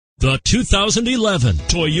The 2011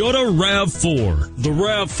 Toyota RAV4. The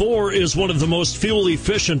RAV4 is one of the most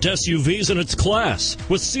fuel-efficient SUVs in its class,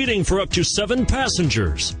 with seating for up to 7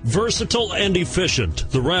 passengers. Versatile and efficient,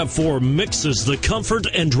 the RAV4 mixes the comfort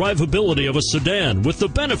and drivability of a sedan with the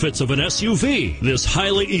benefits of an SUV. This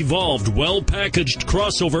highly evolved, well-packaged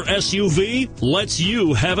crossover SUV lets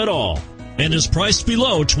you have it all and is priced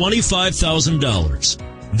below $25,000.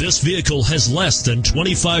 This vehicle has less than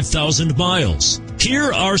 25,000 miles.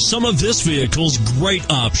 Here are some of this vehicle's great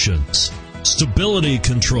options: stability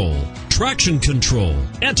control, traction control,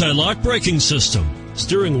 anti-lock braking system,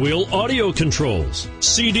 steering wheel audio controls,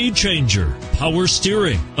 CD changer, power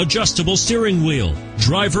steering, adjustable steering wheel,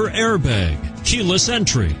 driver airbag, keyless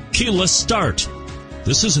entry, keyless start.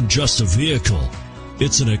 This isn't just a vehicle,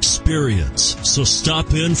 it's an experience. So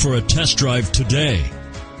stop in for a test drive today.